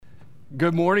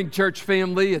Good morning, church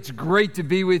family. It's great to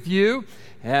be with you.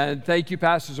 And thank you,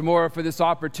 Pastor Zamora, for this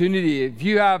opportunity. If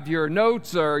you have your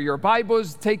notes or your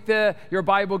Bibles, take your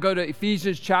Bible, go to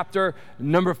Ephesians chapter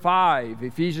number 5.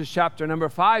 Ephesians chapter number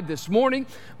 5 this morning.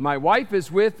 My wife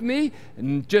is with me.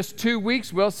 In just 2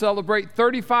 weeks, we'll celebrate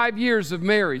 35 years of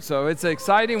marriage. So it's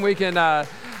exciting. We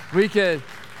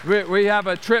have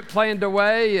a trip planned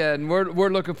away, and we're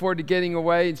looking forward to getting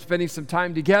away and spending some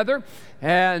time together.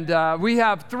 And we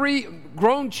have 3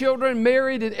 grown children,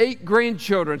 married, and 8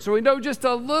 grandchildren. So we know just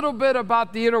a little bit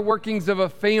about the inner workings of a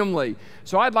family.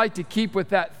 So I'd like to keep with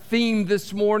that theme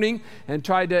this morning and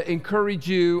try to encourage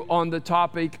you on the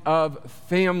topic of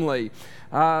family.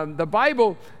 The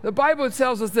Bible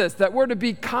tells us this, that we're to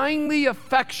be kindly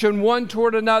affection one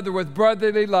toward another with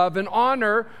brotherly love and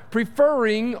honor,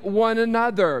 preferring one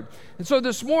another. And so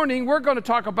this morning, we're going to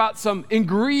talk about some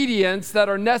ingredients that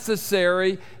are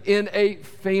necessary in a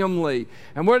family.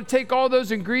 And we're going to take all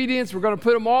those ingredients, we're going to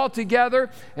put them all together,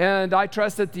 and I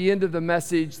trust at the end of the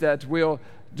message that we'll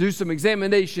do some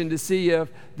examination to see if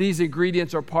these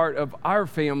ingredients are part of our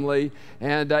family.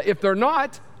 And if they're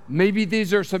not, maybe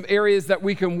these are some areas that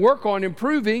we can work on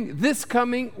improving this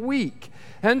coming week.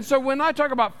 And so when I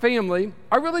talk about family,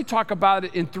 I really talk about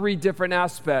it in 3 different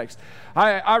aspects.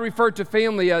 I refer to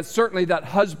family as certainly that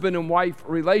husband and wife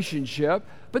relationship,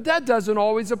 but that doesn't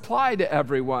always apply to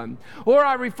everyone. Or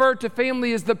I refer to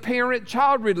family as the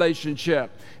parent-child relationship.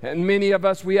 And many of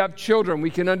us, we have children. We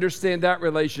can understand that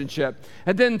relationship.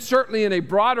 And then certainly in a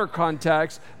broader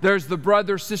context, there's the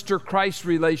brother-sister-Christ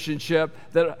relationship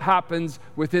that happens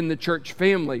within the church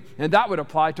family. And that would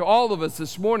apply to all of us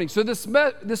this morning. So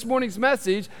this morning's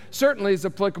message certainly is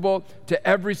applicable to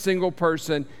every single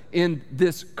person in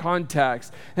this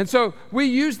context. And so we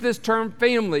use this term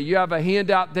family. You have a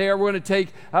handout there. We're going to take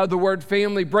the word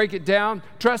family, break it down.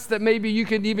 Trust that maybe you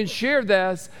can even share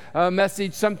this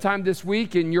message sometime this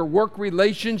week in your work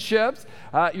relationships,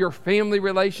 your family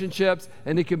relationships,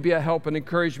 and it can be a help and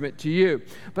encouragement to you.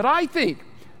 But I think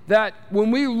that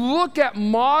when we look at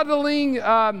modeling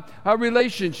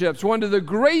relationships, one of the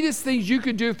greatest things you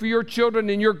can do for your children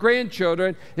and your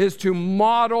grandchildren is to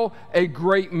model a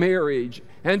great marriage.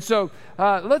 And so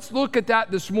let's look at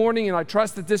that this morning, and I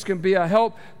trust that this can be a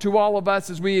help to all of us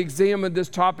as we examine this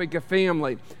topic of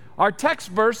family. Our text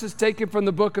verse is taken from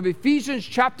the book of Ephesians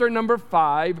chapter number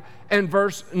 5 and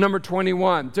verse number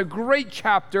 21. It's a great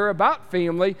chapter about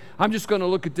family. I'm just going to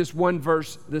look at this one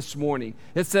verse this morning.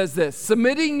 It says this,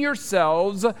 submitting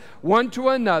yourselves one to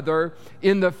another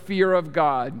in the fear of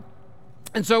God.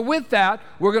 And so with that,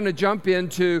 we're going to jump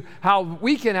into how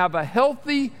we can have a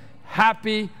healthy,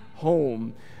 happy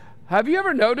home. Have you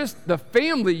ever noticed the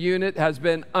family unit has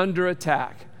been under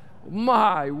attack?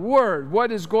 My word,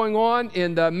 what is going on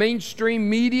in the mainstream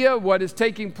media, what is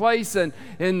taking place in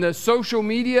the social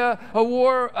media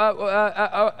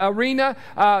arena?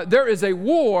 There is a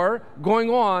war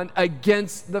going on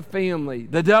against the family.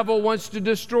 The devil wants to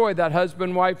destroy that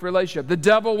husband-wife relationship. The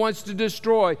devil wants to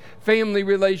destroy family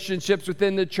relationships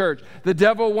within the church. The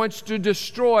devil wants to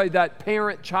destroy that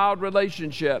parent-child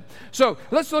relationship. So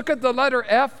let's look at the letter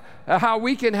F, how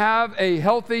we can have a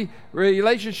healthy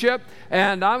relationship.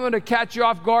 And I'm going to catch you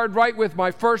off guard right with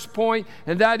my first point,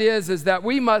 and that is that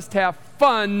we must have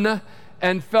fun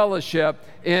and fellowship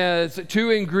as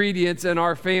 2 ingredients in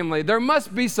our family. There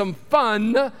must be some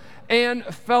fun and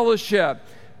fellowship.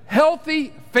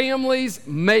 Healthy families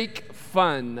make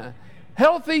fun.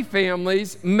 Healthy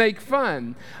families make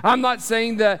fun. I'm not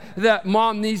saying that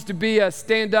mom needs to be a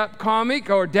stand-up comic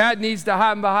or dad needs to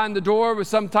hide behind the door with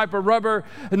some type of rubber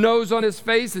nose on his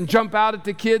face and jump out at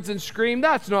the kids and scream.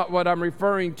 That's not what I'm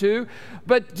referring to.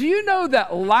 But do you know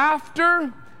that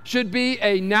laughter should be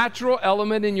a natural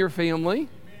element in your family?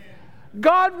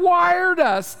 God wired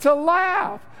us to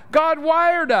laugh. God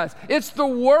wired us. It's the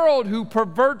world who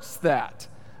perverts that.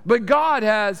 But God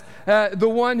has the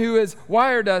one who has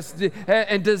wired us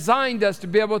and designed us to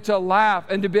be able to laugh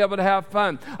and to be able to have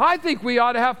fun. I think we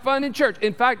ought to have fun in church.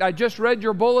 In fact, I just read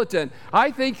your bulletin.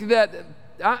 I think that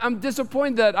I'm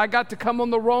disappointed that I got to come on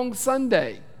the wrong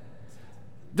Sunday.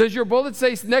 Does your bullet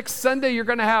say next Sunday you're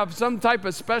going to have some type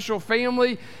of special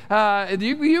family?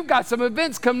 You've got some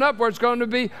events coming up where it's going to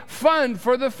be fun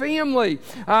for the family.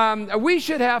 We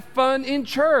should have fun in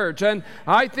church. And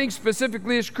I think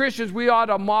specifically as Christians, we ought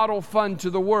to model fun to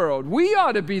the world. We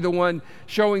ought to be the one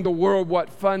showing the world what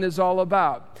fun is all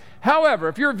about. However,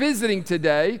 if you're visiting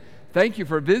today, thank you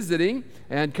for visiting,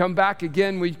 and come back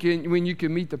again when you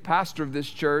can meet the pastor of this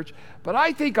church. But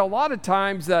I think a lot of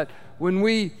times that when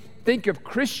we think of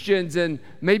Christians and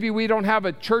maybe we don't have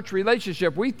a church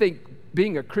relationship, we think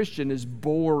being a Christian is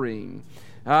boring.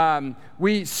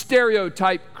 We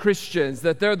stereotype Christians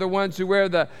that they're the ones who wear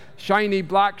the shiny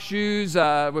black shoes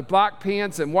with black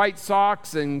pants and white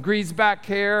socks and greased back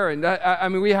hair. And I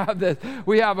mean, we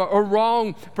have a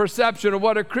wrong perception of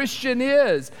what a Christian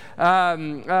is.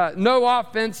 No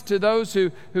offense to those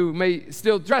who may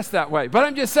still dress that way, but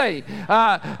I'm just saying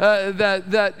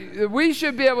that we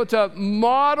should be able to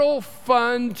model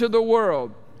fun to the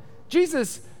world.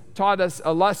 Jesus taught us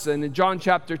a lesson in John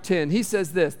chapter 10. He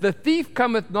says this, "The thief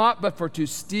cometh not but for to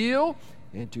steal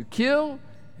and to kill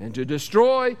and to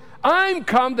destroy. I'm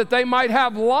come that they might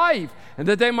have life and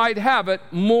that they might have it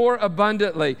more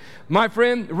abundantly." My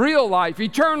friend, real life,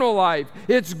 eternal life,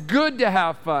 it's good to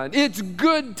have fun. It's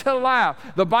good to laugh.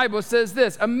 The Bible says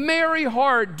this, "A merry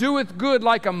heart doeth good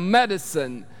like a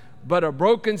medicine, but a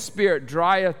broken spirit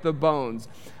drieth the bones."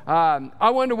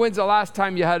 I wonder when's the last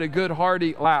time you had a good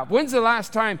hearty laugh? When's the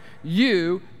last time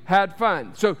you had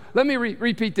fun? So let me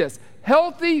repeat this.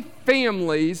 Healthy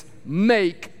families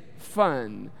make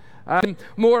fun.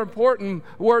 More important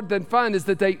word than fun is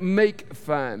that they make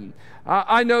fun.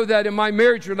 I know that in my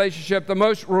marriage relationship, the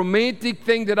most romantic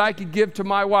thing that I could give to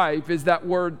my wife is that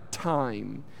word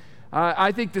time.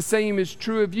 I think the same is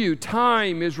true of you.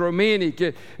 Time is romantic.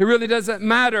 It really doesn't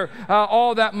matter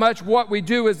all that much what we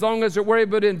do as long as we're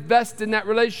able to invest in that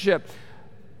relationship.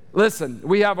 Listen,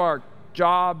 we have our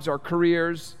jobs, our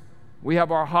careers, we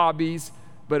have our hobbies,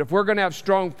 but if we're going to have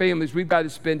strong families, we've got to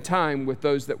spend time with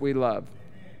those that we love.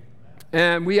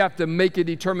 And we have to make a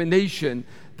determination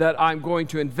that I'm going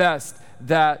to invest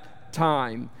that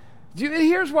time.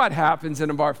 Here's what happens in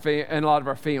a lot of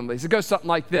our families. It goes something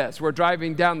like this. We're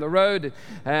driving down the road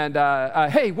and,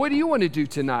 hey, what do you want to do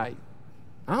tonight?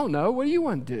 I don't know. What do you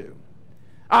want to do?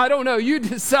 I don't know. You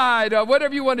decide.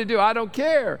 Whatever you want to do. I don't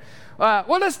care.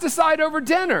 Well, let's decide over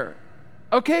dinner.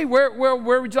 Okay, where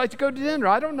would you like to go to dinner?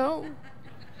 I don't know.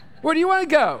 Where do you want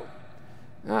to go?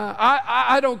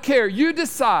 I don't care. You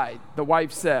decide, the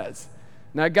wife says.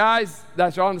 Now, guys,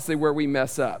 that's honestly where we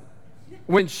mess up.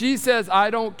 When she says, "I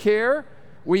don't care,"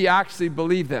 we actually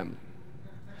believe them.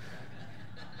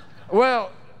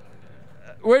 Well,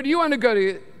 where do you want to go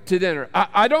to dinner?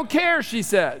 I don't care, she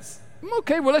says.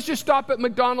 Okay, well, let's just stop at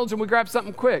McDonald's and we grab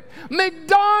something quick.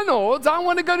 McDonald's? I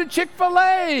want to go to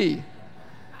Chick-fil-A.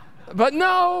 But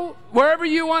no, wherever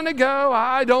you want to go,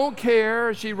 I don't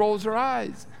care. She rolls her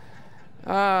eyes.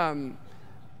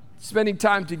 Spending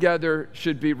time together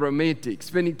should be romantic.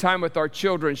 Spending time with our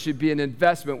children should be an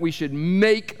investment. We should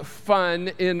make fun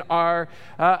in our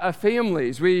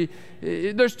families.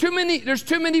 There's too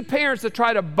many parents that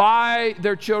try to buy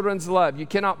their children's love. You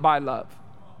cannot buy love.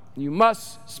 You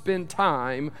must spend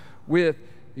time with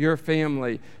your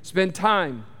family. Spend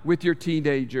time with your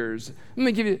teenagers. Let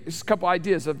me give you just a couple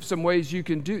ideas of some ways you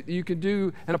can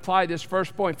do and apply this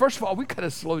first point. First of all, we got to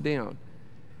slow down.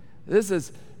 This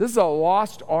is a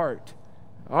lost art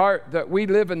that we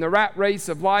live in the rat race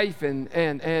of life, and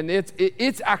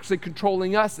it's actually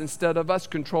controlling us instead of us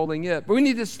controlling it. But we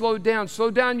need to slow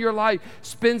down your life,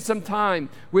 spend some time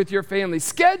with your family,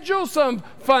 schedule some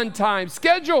fun time,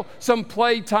 schedule some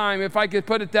play time, if I could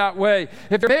put it that way.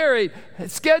 If you're married,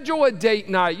 schedule a date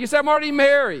night. You say, "I'm already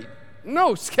married."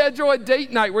 No, schedule a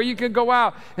date night where you can go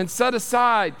out and set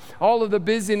aside all of the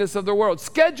busyness of the world.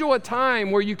 Schedule a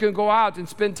time where you can go out and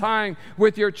spend time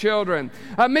with your children.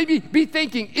 Maybe be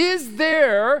thinking, is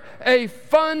there a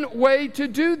fun way to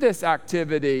do this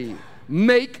activity?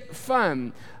 Make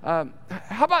fun. How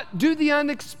about do the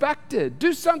unexpected?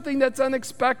 Do something that's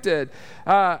unexpected.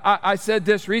 I said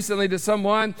this recently to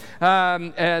someone,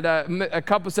 and a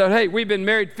couple said, "Hey, we've been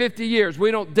married 50 years. We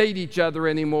don't date each other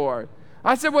anymore."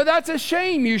 I said, "Well, that's a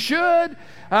shame. You should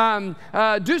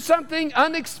do something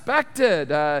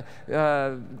unexpected. I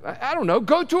don't know,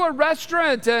 go to a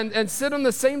restaurant and sit on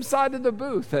the same side of the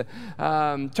booth.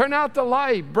 Turn out the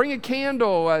light, bring a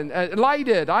candle and light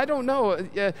it. I don't know.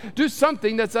 Do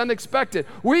something that's unexpected."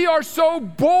 We are so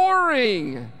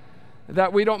boring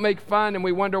that we don't make fun, and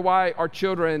we wonder why our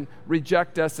children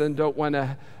reject us and don't want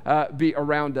to be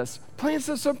around us. Plan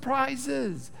some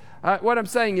surprises. What I'm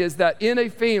saying is that in a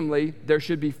family, there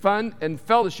should be fun and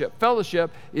fellowship. Fellowship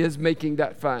is making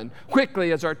that fun.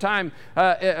 Quickly, as our time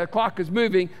clock is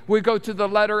moving, we go to the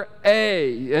letter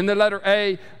A. In the letter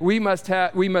A, we must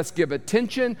give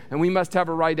attention, and we must have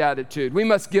a right attitude. We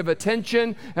must give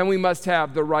attention, and we must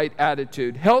have the right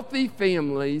attitude. Healthy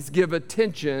families give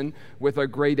attention with a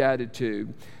great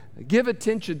attitude. Give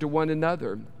attention to one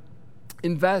another.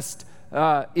 Invest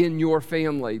in your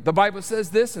family. The Bible says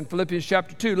this in Philippians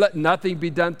chapter 2, let nothing be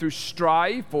done through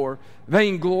strife or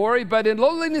vainglory, but in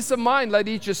lowliness of mind let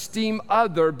each esteem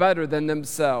other better than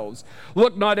themselves.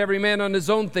 Look not every man on his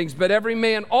own things, but every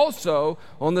man also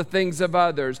on the things of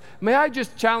others. May I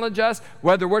just challenge us,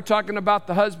 whether we're talking about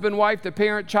the husband, wife, the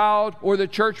parent, child, or the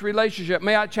church relationship,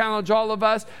 may I challenge all of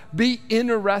us, be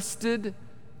interested,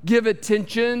 give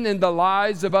attention in the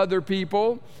lives of other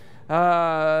people.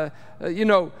 Don't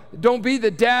be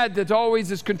the dad that always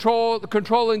is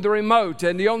controlling the remote,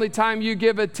 and the only time you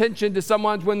give attention to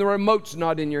someone's when the remote's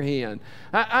not in your hand.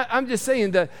 I'm just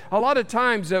saying that a lot of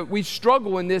times we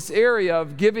struggle in this area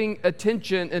of giving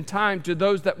attention and time to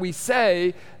those that we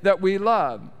say that we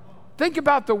love. Think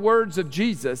about the words of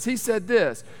Jesus. He said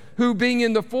this, who being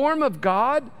in the form of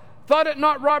God, thought it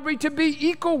not robbery to be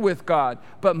equal with God,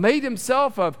 but made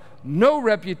himself of no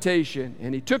reputation,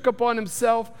 and he took upon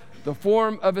himself the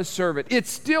form of a servant.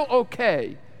 It's still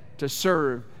okay to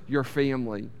serve your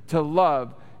family, to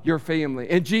love your family.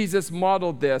 And Jesus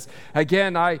modeled this.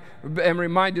 Again, I am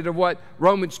reminded of what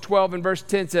Romans 12 and verse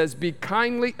 10 says, be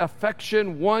kindly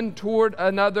affection one toward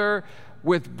another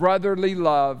with brotherly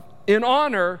love, in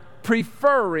honor,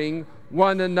 preferring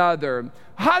one another.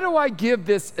 How do I give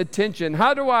this attention?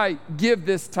 How do I give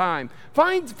this time?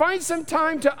 Find some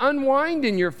time to unwind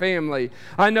in your family.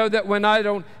 I know that when I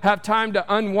don't have time to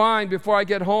unwind before I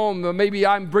get home, maybe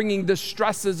I'm bringing the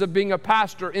stresses of being a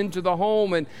pastor into the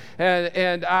home,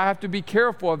 and I have to be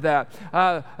careful of that.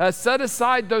 Set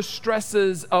aside those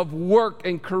stresses of work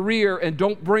and career and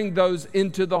don't bring those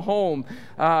into the home.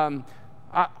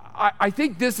 I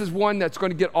think this is one that's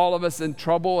going to get all of us in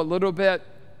trouble a little bit,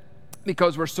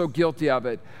 because we're so guilty of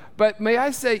it. But may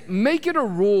I say, make it a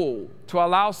rule to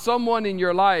allow someone in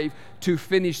your life to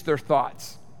finish their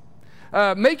thoughts.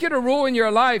 Make it a rule in your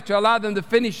life to allow them to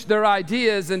finish their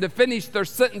ideas and to finish their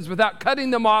sentence without cutting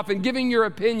them off and giving your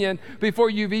opinion before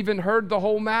you've even heard the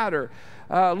whole matter.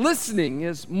 Listening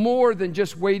is more than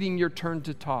just waiting your turn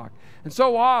to talk. And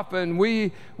so often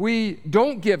we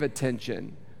don't give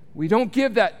attention. We don't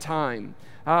give that time.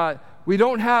 We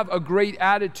don't have a great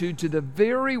attitude to the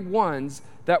very ones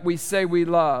that we say we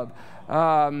love.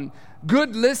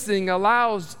 Good listening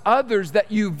allows others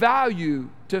that you value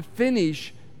to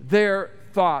finish their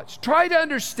thoughts. Try to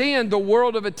understand the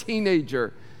world of a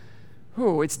teenager.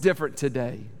 Oh, it's different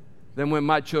today than when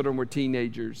my children were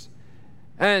teenagers.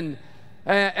 And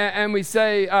we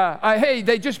say, hey,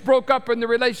 they just broke up in the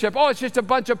relationship. Oh, it's just a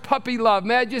bunch of puppy love.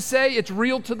 May I just say, it's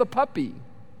real to the puppy.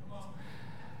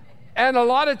 And a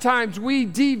lot of times we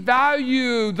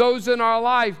devalue those in our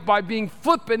life by being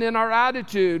flippant in our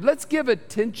attitude. Let's give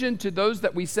attention to those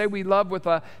that we say we love with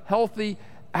a healthy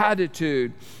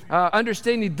attitude,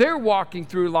 understanding they're walking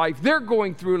through life, they're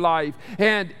going through life,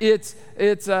 and it's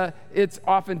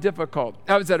often difficult.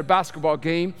 I was at a basketball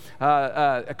game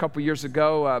a couple years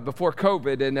ago before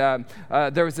COVID,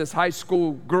 and there was this high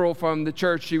school girl from the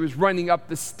church. She was running up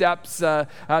the steps to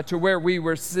where we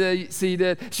were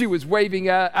seated. She was waving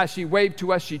as she waved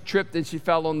to us. She tripped and she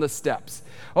fell on the steps.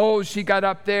 Oh, she got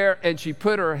up there and she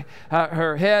put her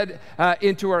head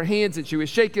into her hands, and she was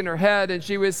shaking her head, and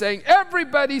she was saying,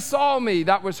 everybody saw me.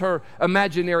 That was her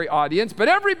imaginary audience, but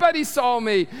everybody saw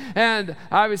me. And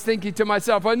I was thinking to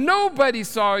myself, well, nobody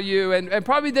saw you, and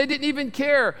probably they didn't even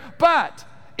care. But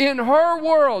in her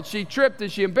world, she tripped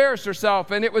and she embarrassed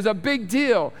herself, and it was a big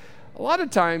deal. A lot of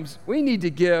times we need to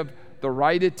give the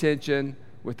right attention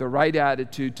with the right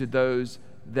attitude to those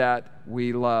that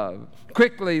we love.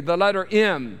 Quickly, the letter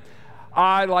M.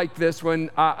 I like this one.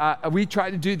 We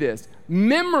try to do this.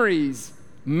 Memories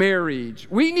marriage.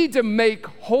 We need to make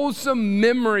wholesome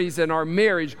memories in our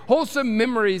marriage, wholesome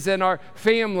memories in our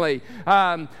family.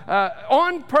 On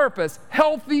purpose,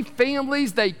 healthy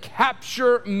families, they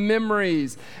capture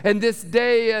memories. In this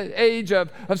age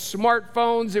of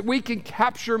smartphones, we can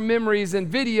capture memories in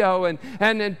video and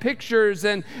in pictures.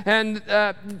 And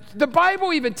the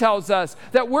Bible even tells us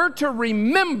that we're to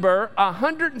remember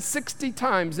 160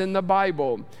 times in the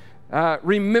Bible.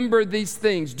 Remember these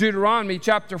things. Deuteronomy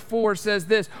chapter 4 says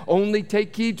this, only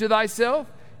take heed to thyself,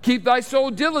 keep thy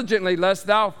soul diligently, lest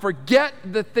thou forget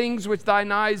the things which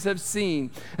thine eyes have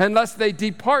seen, and lest they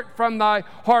depart from thy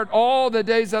heart all the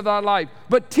days of thy life.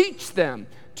 But teach them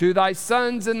to thy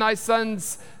sons and thy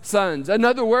sons' sons. In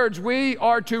other words, we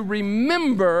are to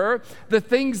remember the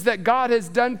things that God has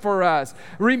done for us.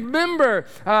 Remember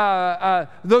that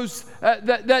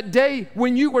day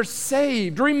when you were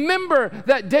saved. Remember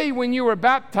that day when you were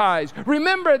baptized.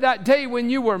 Remember that day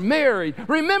when you were married.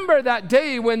 Remember that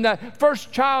day when the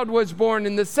first child was born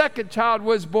and the second child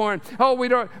was born. Oh, we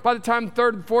don't. By the time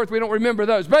third and fourth, we don't remember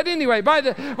those. But anyway,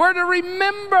 we're to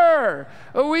remember.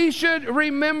 We should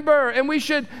remember, and we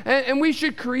should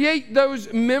create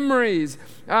those memories.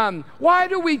 Why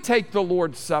do we take the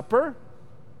Lord's Supper?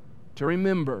 To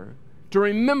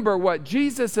remember what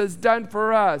Jesus has done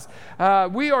for us.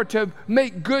 We are to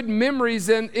make good memories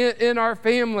in our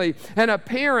family, and a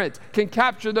parent can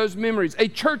capture those memories. A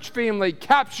church family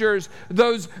captures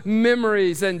those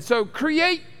memories, and so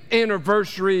create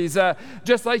anniversaries,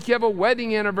 just like you have a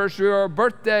wedding anniversary or a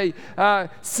birthday.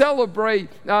 Celebrate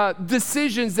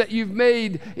decisions that you've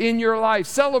made in your life.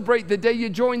 Celebrate the day you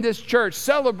joined this church.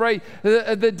 Celebrate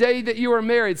the day that you were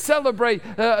married. Celebrate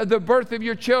the birth of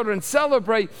your children.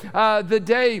 Celebrate the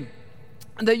day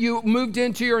that you moved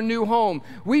into your new home.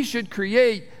 We should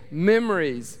create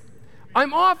memories.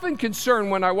 I'm often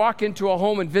concerned when I walk into a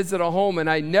home and visit a home and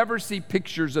I never see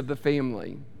pictures of the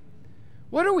family.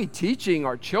 What are we teaching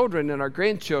our children and our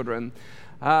grandchildren?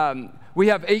 We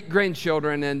have 8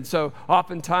 grandchildren, and so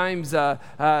oftentimes some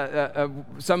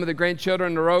of the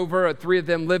grandchildren are over. 3 of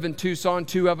them live in Tucson,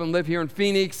 2 of them live here in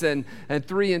Phoenix, and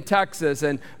 3 in Texas.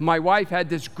 And my wife had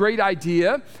this great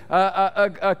idea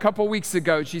a couple weeks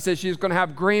ago. She said she was going to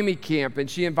have Grammy Camp, and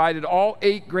she invited all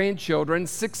 8 grandchildren,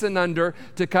 6 and under,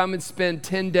 to come and spend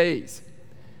 10 days.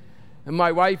 And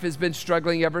my wife has been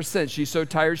struggling ever since. She's so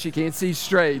tired she can't see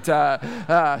straight.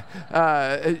 I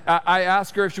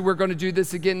asked her if we were going to do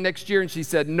this again next year, and she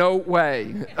said, no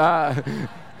way.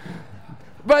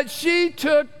 But she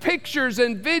took pictures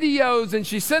and videos and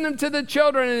she sent them to the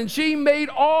children, and she made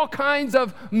all kinds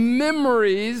of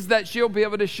memories that she'll be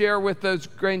able to share with those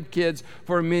grandkids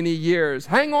for many years.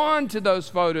 Hang on to those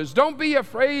photos. Don't be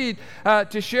afraid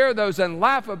to share those and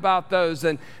laugh about those.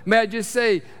 And may I just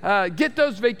say, get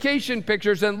those vacation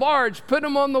pictures, enlarge, put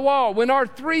them on the wall. When our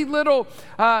 3 little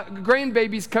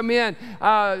grandbabies come in,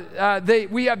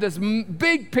 we have this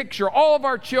big picture, all of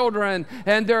our children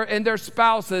and their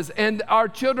spouses, and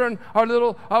our children are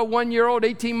little 1-year-old,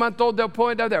 18-month-old. They'll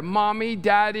point out there, mommy,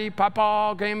 daddy,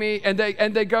 papa, Grammy, and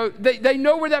they go. They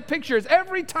know where that picture is.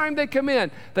 Every time they come in,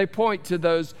 they point to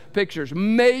those pictures.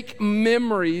 Make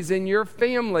memories in your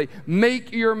family.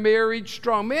 Make your marriage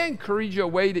strong. May I encourage you a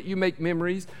way that you make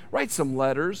memories? Write some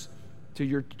letters to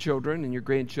your children and your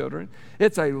grandchildren.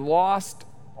 It's a lost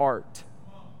art.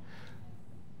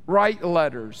 Write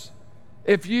letters.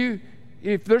 If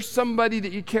there's somebody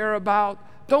that you care about,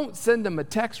 don't send them a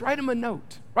text, write them a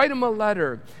note, write them a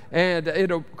letter, and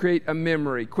it'll create a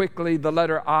memory. Quickly, the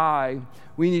letter I,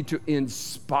 we need to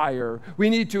inspire. We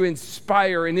need to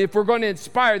inspire, and if we're going to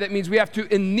inspire, that means we have to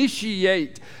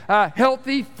initiate.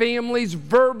 Healthy families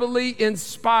verbally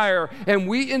inspire, and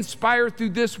we inspire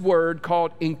through this word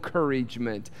called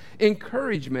encouragement.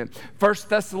 Encouragement. 1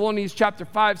 Thessalonians chapter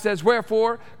 5 says,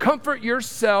 wherefore, comfort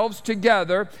yourselves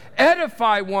together,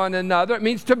 edify one another. It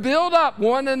means to build up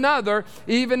one another,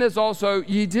 even as also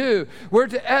ye do. We're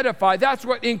to edify. That's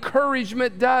what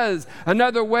encouragement does.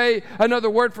 Another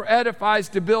word for edify is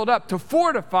to build up, to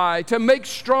fortify, to make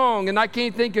strong. And I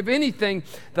can't think of anything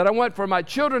that I want for my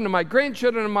children and my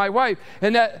grandchildren and my wife,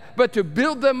 but to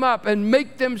build them up and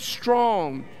make them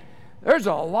strong. There's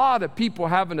a lot of people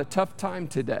having a tough time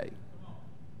today.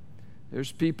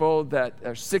 There's people that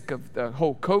are sick of the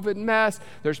whole COVID mess.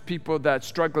 There's people that are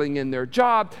struggling in their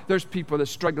job. There's people that are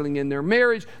struggling in their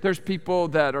marriage. There's people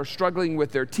that are struggling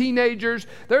with their teenagers.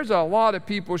 There's a lot of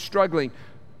people struggling.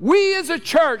 We as a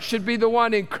church should be the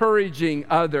one encouraging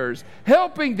others,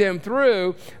 helping them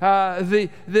through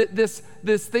this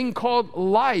thing called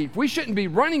life. We shouldn't be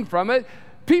running from it.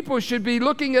 People should be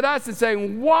looking at us and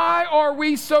saying, why are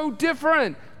we so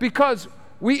different? Because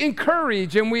we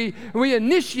encourage and we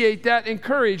initiate that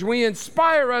encourage. We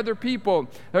inspire other people.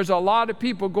 There's a lot of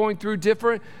people going through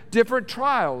different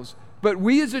trials, but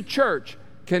we as a church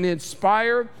can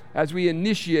inspire as we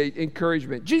initiate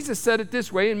encouragement. Jesus said it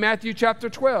this way in Matthew chapter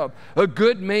 12. A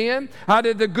good man out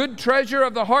of the good treasure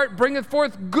of the heart bringeth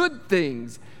forth good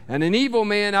things, and an evil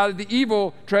man out of the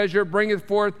evil treasure bringeth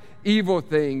forth evil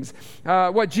things.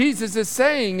 What Jesus is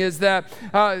saying is that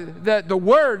the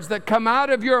words that come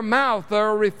out of your mouth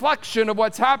are a reflection of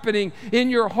what's happening in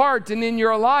your heart and in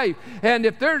your life. And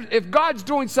if God's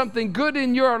doing something good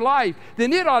in your life,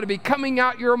 then it ought to be coming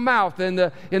out your mouth in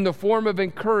the form of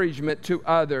encouragement to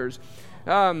others.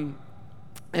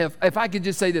 if I could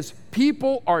just say this,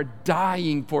 people are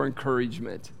dying for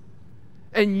encouragement.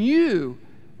 And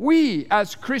we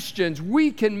as Christians, we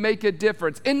can make a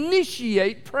difference.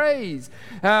 Initiate praise.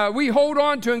 We hold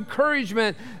on to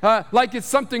encouragement like it's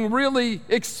something really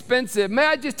expensive. May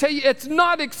I just tell you, it's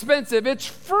not expensive. It's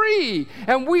free.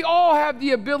 And we all have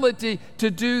the ability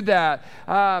to do that.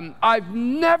 I've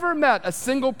never met a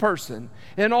single person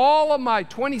in all of my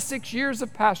 26 years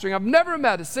of pastoring, I've never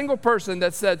met a single person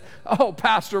that said, "Oh,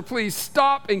 Pastor, please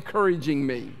stop encouraging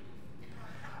me.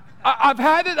 I've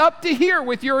had it up to here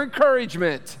with your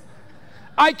encouragement.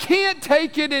 I can't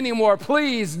take it anymore.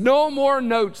 Please, no more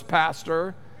notes,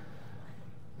 Pastor."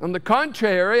 On the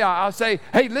contrary, I'll say,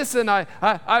 "Hey, listen,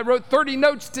 I wrote 30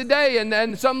 notes today,"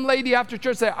 and some lady after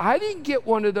church say, "I didn't get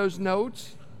one of those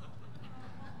notes."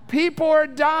 People are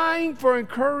dying for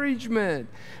encouragement,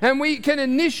 and we can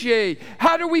initiate.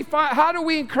 How do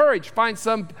we encourage? Find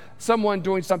someone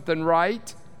doing something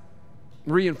right,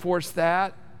 reinforce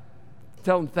that.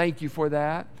 Tell them thank you for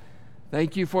that.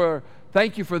 Thank you for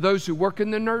those who work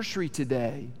in the nursery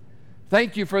today.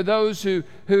 Thank you for those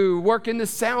who work in the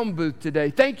sound booth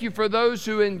today. Thank you for those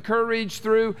who encourage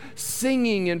through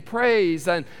singing and praise.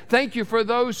 And thank you for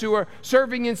those who are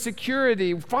serving in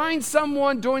security. Find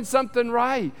someone doing something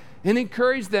right and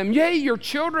encourage them. Yay, your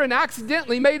children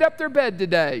accidentally made up their bed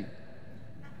today.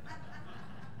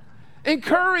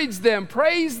 Encourage them,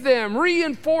 praise them,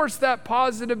 reinforce that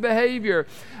positive behavior.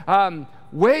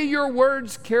 Weigh your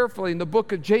words carefully. In the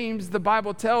book of James, the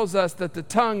Bible tells us that the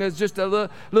tongue is just a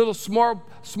little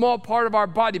small part of our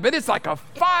body, but it's like a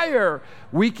fire.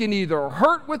 We can either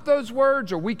hurt with those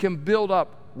words or we can build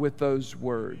up with those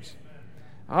words.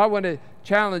 I want to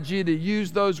challenge you to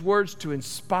use those words to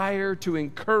inspire, to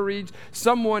encourage.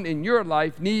 Someone in your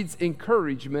life needs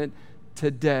encouragement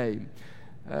today.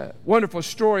 Wonderful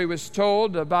story was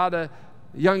told about a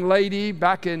young lady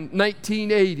back in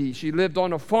 1980. She lived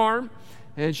on a farm,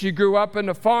 and she grew up in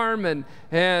a farm, and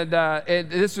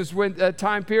this was when a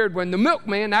time period when the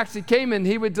milkman actually came and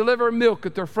he would deliver milk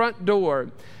at their front door.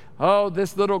 Oh,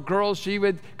 this little girl,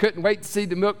 couldn't wait to see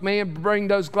the milkman bring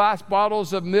those glass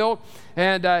bottles of milk,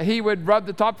 and he would rub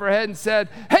the top of her head and said,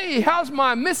 "Hey, how's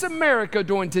my Miss America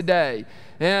doing today?"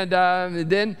 And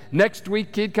then next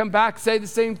week he'd come back, say the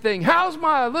same thing. "How's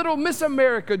my little Miss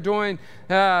America doing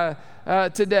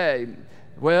today?"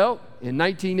 Well, in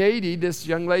 1980, this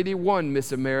young lady won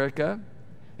Miss America.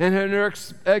 And in her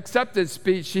acceptance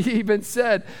speech, she even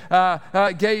said,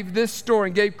 gave this story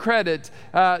and gave credit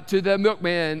to the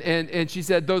milkman. And she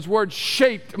said, "Those words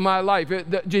shaped my life."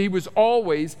 He was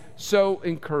always so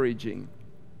encouraging.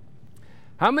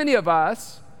 How many of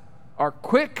us are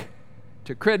quick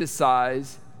to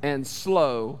criticize and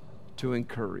slow to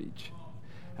encourage?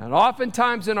 And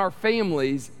oftentimes in our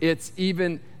families, it's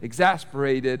even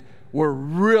exasperated. We're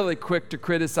really quick to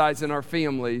criticize in our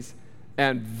families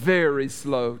and very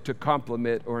slow to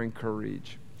compliment or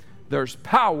encourage. There's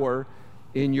power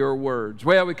in your words.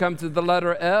 Well, we come to the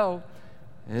letter L,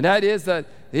 and that is that,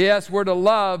 yes, we're to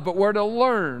love, but we're to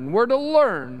learn. We're to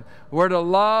learn. We're to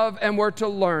love and we're to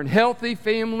learn. Healthy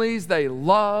families, they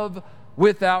love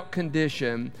without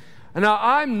condition. Now,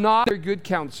 I'm not a very good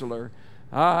counselor.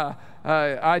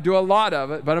 I do a lot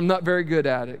of it, but I'm not very good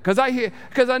at it. Because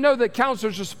I know that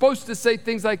counselors are supposed to say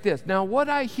things like this. "Now, what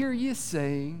I hear you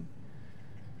saying,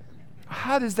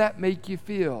 how does that make you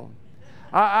feel?"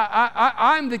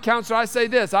 I'm the counselor. I say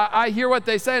this. I hear what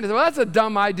they say, and I say, "Well, that's a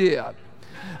dumb idea.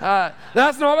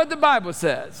 That's not what the Bible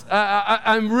says."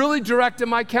 I'm really direct in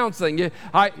my counseling.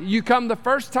 You come the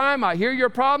first time, I hear your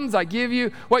problems, I give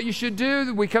you what you should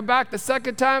do. We come back the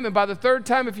second time, and by the third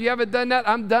time, if you haven't done that,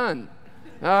 I'm done.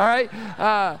 All right?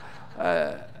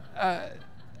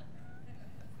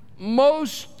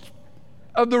 Most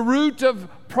of the root of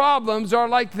problems are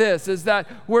like this, is that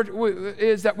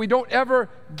we don't ever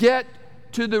get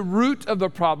to the root of the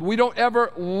problem. We don't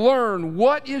ever learn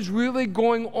what is really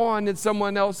going on in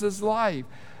someone else's life.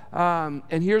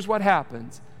 And here's what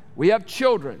happens. We have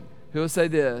children who will say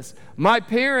this: "My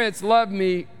parents love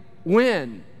me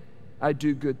when I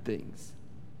do good things.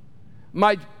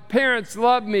 My parents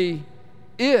love me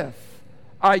if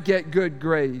I get good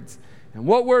grades." And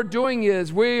what we're doing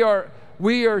is we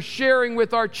are sharing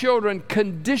with our children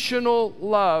conditional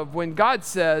love when God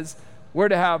says we're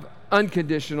to have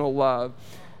unconditional love.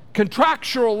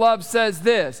 Contractual love says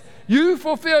this: you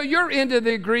fulfill your end of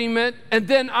the agreement and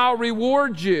then I'll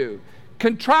reward you.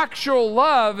 Contractual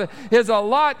love is a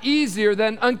lot easier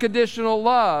than unconditional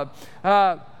love.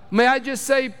 May I just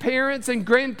say, parents and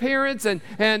grandparents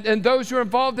and those who are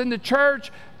involved in the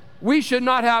church, we should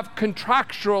not have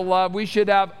contractual love. We should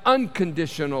have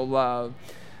unconditional love.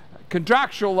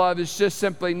 contractual love is just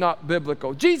simply not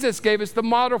biblical. Jesus gave us the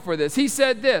model for this. He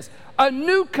said this, "A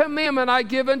new commandment I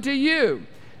give unto you,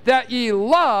 that ye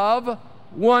love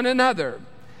one another.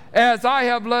 As I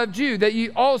have loved you, that ye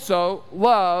also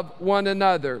love one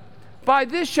another. By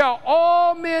this shall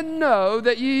all men know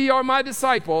that ye are my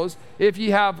disciples, if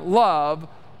ye have love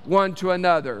one to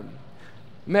another."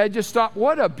 May I just stop?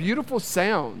 What a beautiful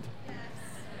sound.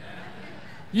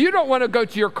 You don't want to go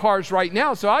to your cars right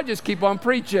now, so I just keep on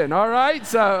preaching, all right?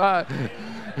 So,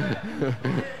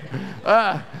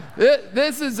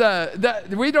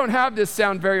 we don't have this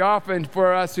sound very often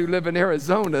for us who live in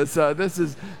Arizona, so this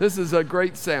is a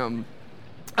great sound.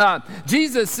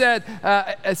 Jesus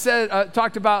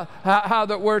talked about how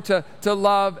that we're to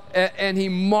love, and he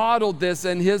modeled this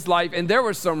in his life, and there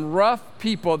were some rough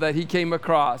people that he came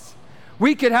across.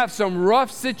 We could have some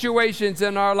rough situations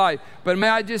in our life, but may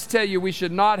I just tell you, we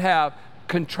should not have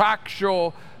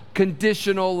contractual,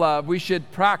 conditional love. We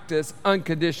should practice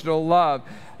unconditional love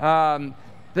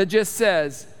that just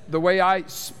says, the way I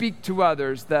speak to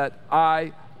others, that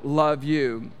I love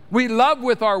you. We love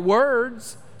with our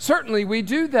words. Certainly we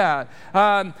do that.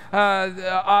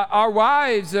 Our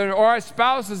wives or our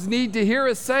spouses need to hear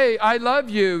us say, "I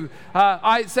love you."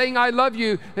 Saying "I love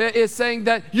you" is saying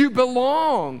that you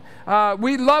belong.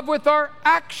 We love with our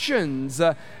actions.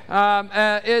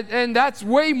 And that's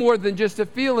way more than just a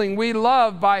feeling. We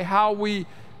love by how we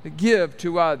give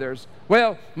to others.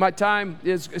 Well, my time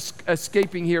is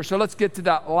escaping here, so let's get to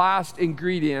that last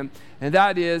ingredient, and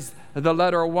that is the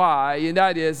letter Y, and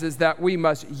that is that we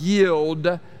must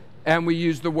yield, and we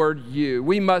use the word you.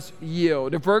 We must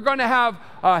yield. If we're going to have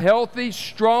a healthy,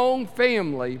 strong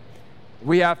family,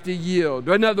 we have to yield.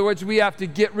 In other words, we have to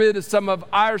get rid of some of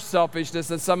our selfishness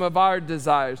and some of our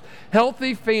desires.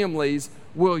 Healthy families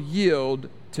will yield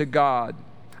to God.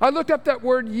 I looked up that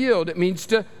word yield. It means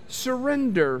to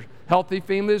surrender. Healthy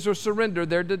families will surrender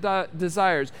their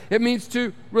desires. It means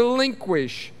to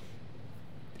relinquish.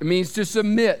 It means to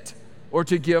submit or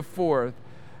to give forth.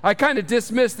 I kind of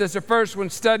dismissed this at first when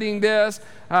studying this.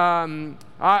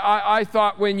 I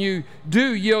thought when you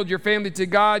do yield your family to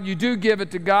God, you do give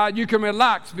it to God, you can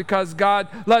relax because God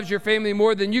loves your family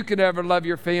more than you could ever love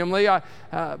your family.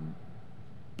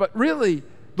 But really,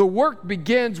 the work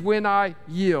begins when I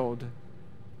yield,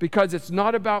 because it's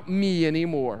not about me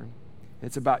anymore.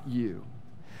 It's about you.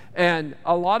 And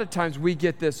a lot of times we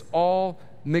get this all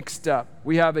mixed up.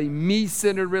 We have a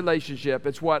me-centered relationship.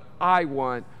 It's what I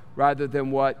want rather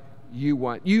than what you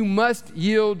want. You must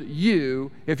yield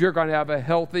you if you're going to have a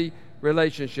healthy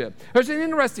relationship. There's an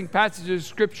interesting passage of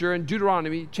Scripture in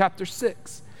Deuteronomy chapter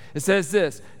 6. It says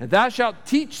this, "And thou shalt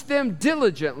teach them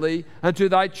diligently unto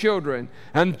thy children,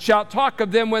 and shalt talk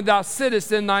of them when thou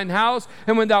sittest in thine house,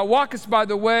 and when thou walkest by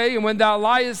the way, and when thou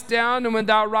liest down, and when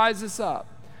thou risest up."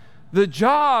 The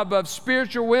job of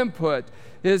spiritual input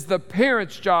is the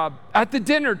parent's job at the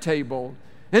dinner table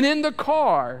and in the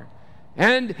car.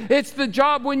 And it's the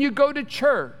job when you go to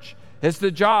church. It's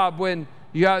the job when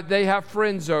they have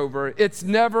friends over. It's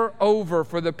never over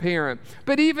for the parent.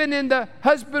 But even in the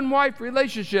husband-wife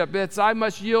relationship, it's I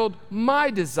must yield my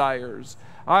desires.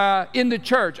 In the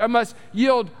church, I must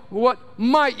yield what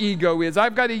my ego is.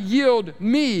 I've got to yield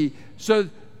me so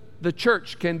the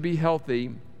church can be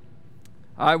healthy.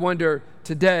 I wonder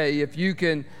today if you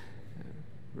can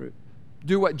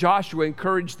do what Joshua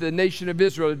encouraged the nation of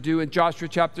Israel to do in Joshua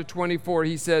chapter 24.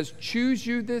 He says, "Choose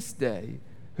you this day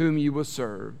whom you will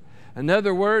serve." In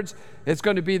other words, it's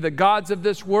going to be the gods of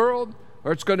this world,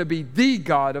 or it's going to be the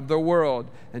God of the world.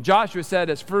 And Joshua said,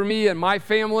 "As for me and my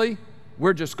family,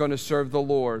 we're just going to serve the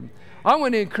Lord." I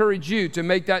want to encourage you to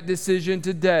make that decision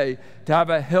today, to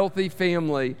have a healthy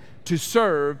family, to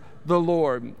serve the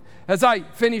Lord. As I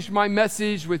finish my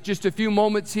message with just a few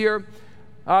moments here,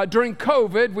 during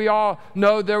COVID, we all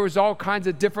know there was all kinds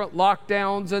of different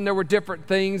lockdowns, and there were different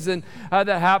things that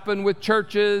happened with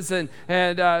churches, and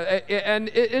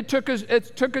it took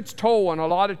its toll on a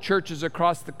lot of churches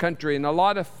across the country and a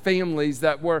lot of families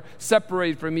that were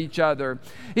separated from each other.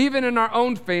 Even in our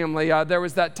own family, there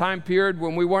was that time period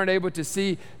when we weren't able to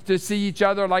see each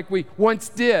other like we once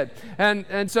did.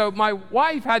 And so my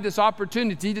wife had this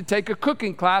opportunity to take a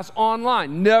cooking class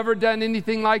online. Never done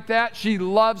anything like that. She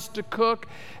loves to cook.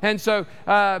 And so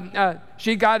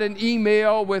she got an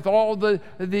email with all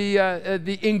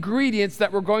the ingredients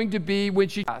that were going to be when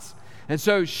she class. And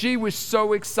so she was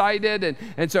so excited.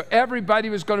 And so everybody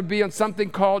was going to be on something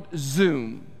called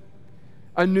Zoom.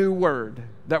 a new word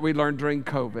that we learned during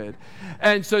COVID.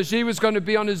 And so she was going to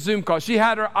be on a Zoom call. She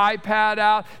had her iPad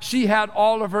out. She had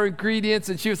all of her ingredients,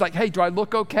 and she was like, hey, do I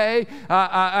look okay?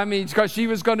 Because she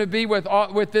was going to be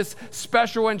with this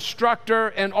special instructor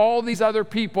and all these other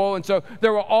people. And so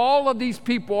there were all of these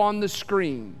people on the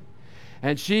screen.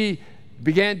 And she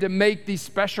began to make these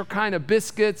special kind of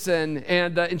biscuits, and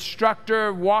the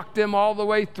instructor walked them all the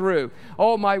way through.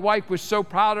 Oh, my wife was so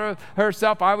proud of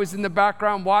herself. I was in the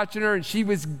background watching her, and she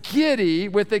was giddy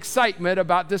with excitement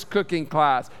about this cooking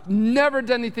class. Never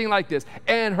done anything like this.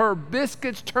 And her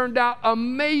biscuits turned out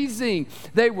amazing.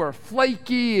 They were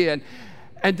flaky, and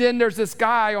then there's this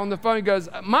guy on the phone who goes,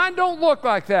 mine don't look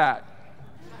like that.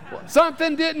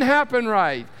 Something didn't happen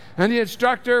right. And the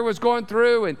instructor was going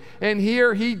through, and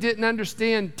here he didn't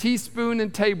understand teaspoon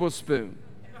and tablespoon.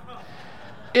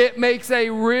 It makes a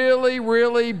really,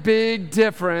 really big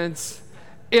difference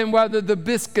in whether the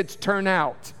biscuits turn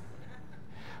out.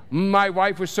 My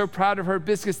wife was so proud of her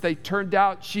biscuits. They turned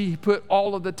out. She put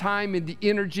all of the time and the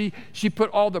energy. She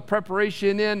put all the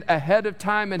preparation in ahead of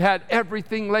time and had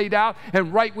everything laid out.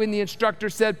 And right when the instructor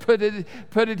said, put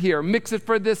it here, mix it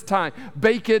for this time,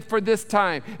 bake it for this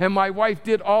time. And my wife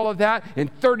did all of that. And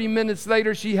 30 minutes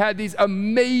later, she had these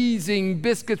amazing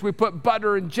biscuits. We put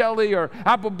butter and jelly or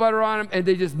apple butter on them, and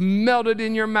they just melted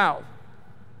in your mouth.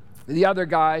 The other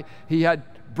guy, he had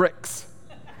bricks.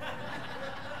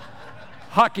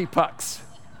 Hockey pucks.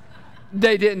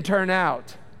 They didn't turn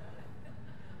out.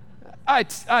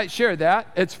 I share that.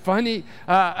 It's funny,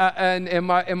 and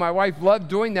my wife loved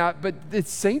doing that, but the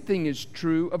same thing is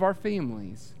true of our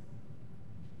families.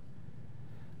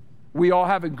 We all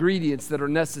have ingredients that are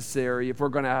necessary if we're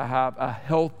going to have a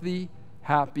healthy,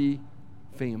 happy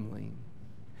family.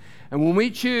 And when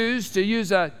we choose to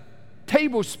use a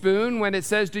tablespoon when it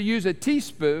says to use a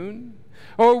teaspoon,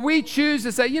 or we choose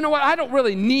to say, you know what, I don't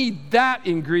really need that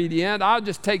ingredient. I'll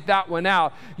just take that one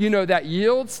out. You know, that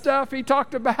yield stuff he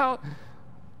talked about?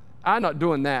 I'm not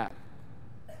doing that.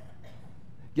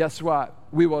 Guess what?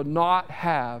 We will not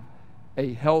have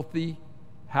a healthy,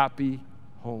 happy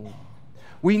home.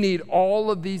 We need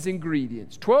all of these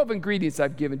ingredients. 12 ingredients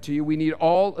I've given to you. We need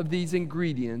all of these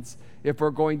ingredients if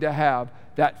we're going to have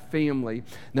that family.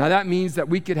 Now that means that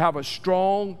we could have a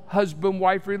strong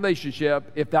husband-wife relationship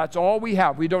if that's all we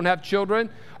have. We don't have children.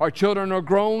 Our children are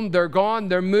grown, they're gone,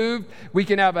 they're moved. We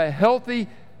can have a healthy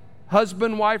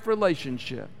husband-wife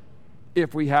relationship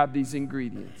if we have these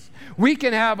ingredients. We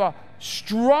can have a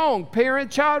strong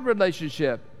parent-child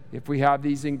relationship if we have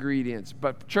these ingredients.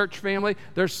 But church family,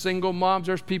 there's single moms,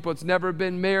 there's people that's never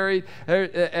been married.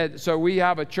 So we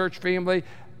have a church family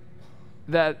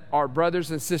that are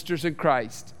brothers and sisters in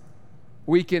Christ.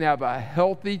 We can have a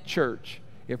healthy church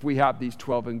if we have these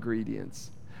 12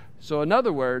 ingredients. So in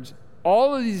other words,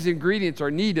 all of these ingredients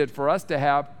are needed for us to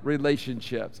have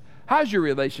relationships. How's your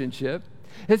relationship?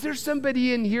 Is there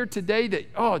somebody in here today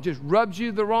that, just rubs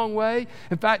you the wrong way?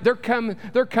 In fact, they're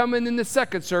coming in the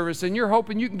second service, and you're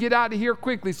hoping you can get out of here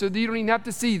quickly so that you don't even have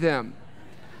to see them.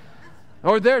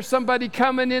 Or there's somebody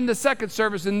coming in the second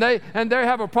service and they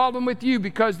have a problem with you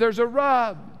because there's a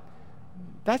rub.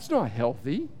 That's not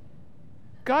healthy.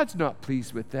 God's not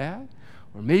pleased with that.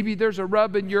 Or maybe there's a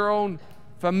rub in your own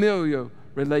familial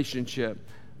relationship.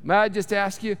 May I just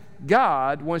ask you,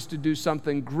 God wants to do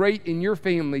something great in your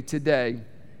family today.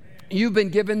 You've been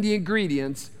given the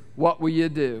ingredients. What will you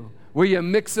do? Will you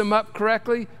mix them up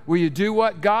correctly? Will you do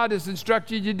what God has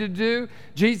instructed you to do?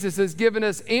 Jesus has given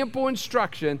us ample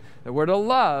instruction that we're to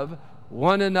love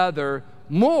one another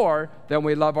more than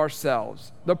we love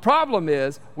ourselves. The problem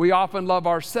is we often love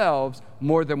ourselves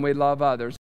more than we love others.